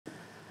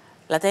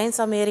Latijns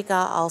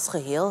Amerika als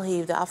geheel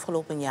heeft de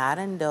afgelopen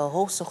jaren de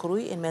hoogste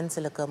groei in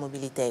menselijke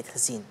mobiliteit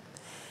gezien.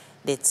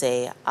 Dit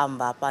zei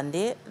Amba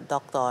Pandey,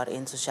 doctor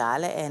in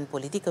sociale en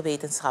politieke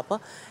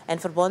wetenschappen en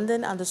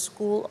verbonden aan de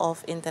School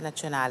of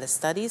International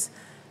Studies,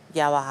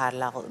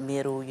 Jawaharlal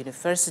Nehru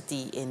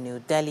University in New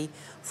Delhi,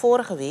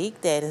 vorige week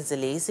tijdens de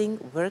lezing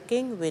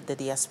Working with the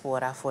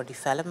Diaspora for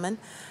Development,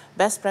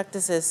 Best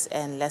Practices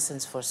and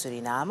Lessons for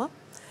Suriname.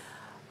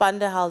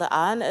 Pandey haalde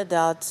aan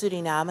dat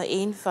Suriname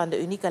een van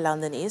de unieke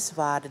landen is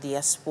waar de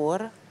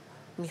diaspora,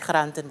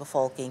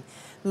 migrantenbevolking,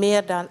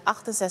 meer dan 68%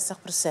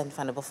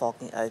 van de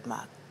bevolking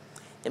uitmaakt.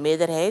 De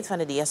meerderheid van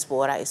de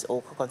diaspora is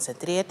ook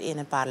geconcentreerd in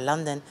een paar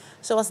landen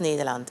zoals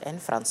Nederland en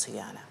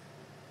Frans-Guyana.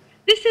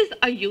 This is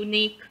a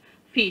unique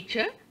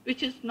feature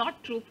which is not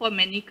true for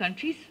many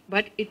countries,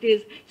 but it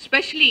is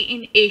especially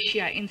in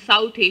Asia, in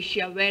South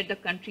Asia, where the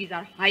countries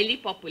are highly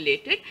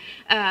populated.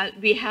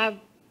 We have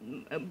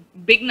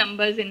big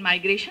numbers in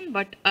migration,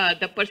 but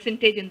the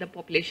percentage in the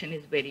population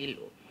is very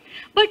low.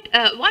 But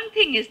one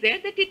thing is there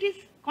that it is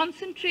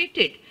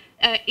concentrated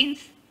in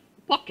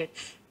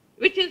pockets,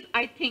 which is,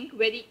 I think,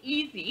 very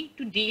easy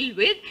to deal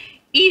with,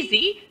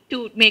 easy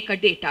to make a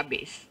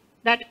database.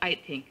 That I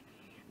think.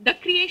 The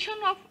creation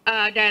of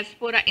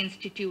Diaspora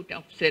Institute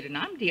of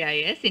Suriname,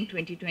 DIS, in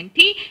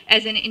 2020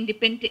 as an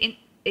independent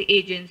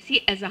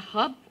agency, as a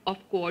hub of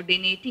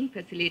coordinating,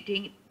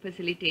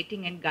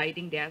 facilitating and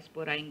guiding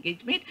diaspora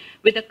engagement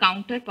with a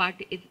counterpart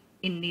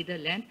in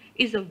Netherlands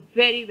is a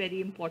very, very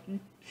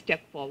important step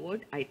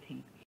forward, I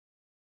think.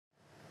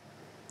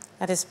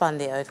 Het is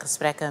Pandey uit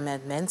gesprekken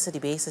met mensen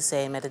die bezig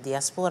zijn met het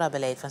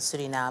diaspora-beleid van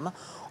Suriname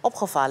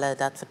opgevallen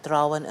dat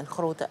vertrouwen een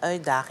grote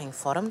uitdaging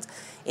vormt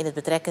in het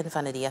betrekken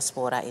van de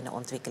diaspora in de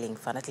ontwikkeling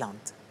van het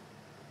land.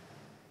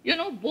 You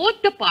know,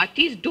 both the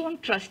parties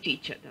don't trust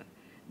each other.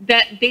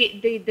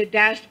 The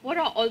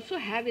diaspora also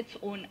have its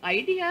own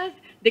ideas.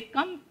 They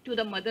come to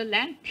the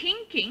motherland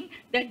thinking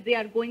that they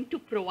are going to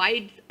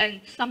provide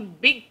some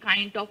big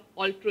kind of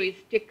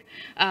altruistic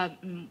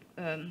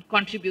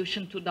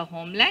contribution to the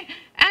homeland.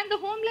 And the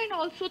homeland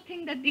also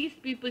think that these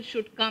people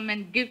should come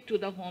and give to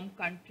the home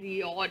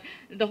country, or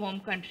the home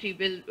country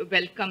will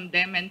welcome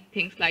them and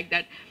things like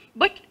that.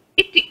 But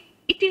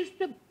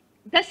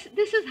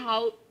this is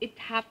how it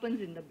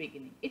happens in the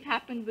beginning. It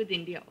happened with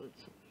India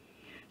also.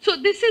 So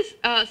this is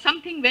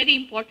something very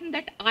important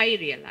that I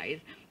realize.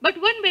 But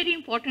one very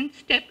important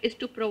step is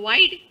to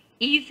provide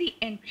easy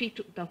entry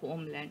to the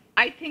homeland.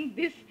 I think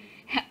this,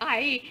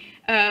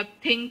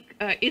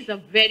 is a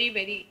very,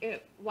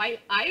 very, while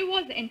I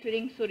was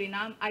entering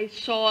Suriname, I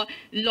saw a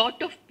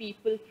lot of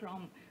people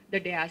from the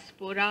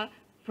diaspora,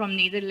 from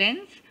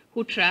Netherlands,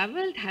 who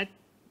traveled, had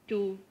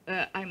to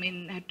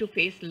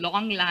face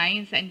long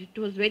lines, and it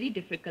was very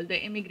difficult.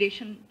 The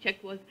immigration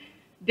check was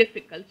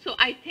difficult. So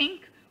I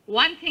think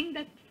one thing,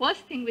 that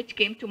first thing which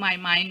came to my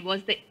mind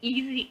was the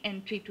easy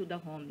entry to the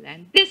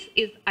homeland. This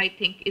is, I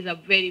think, is a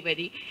very,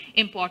 very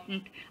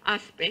important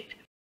aspect.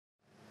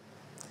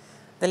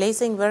 De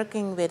lezing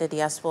Working with the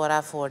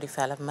Diaspora for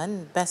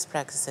Development, Best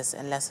Practices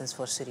and Lessons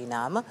for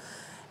Suriname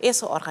is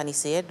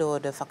georganiseerd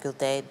door de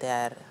faculteit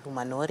der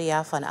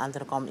Humanoria van de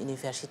Anderkom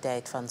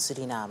Universiteit van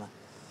Suriname.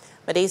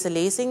 Bij deze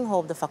lezing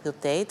hoopt de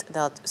faculteit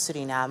dat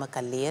Suriname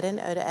kan leren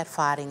uit de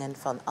ervaringen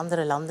van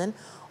andere landen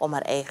om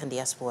haar eigen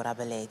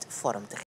diaspora-beleid vorm te geven.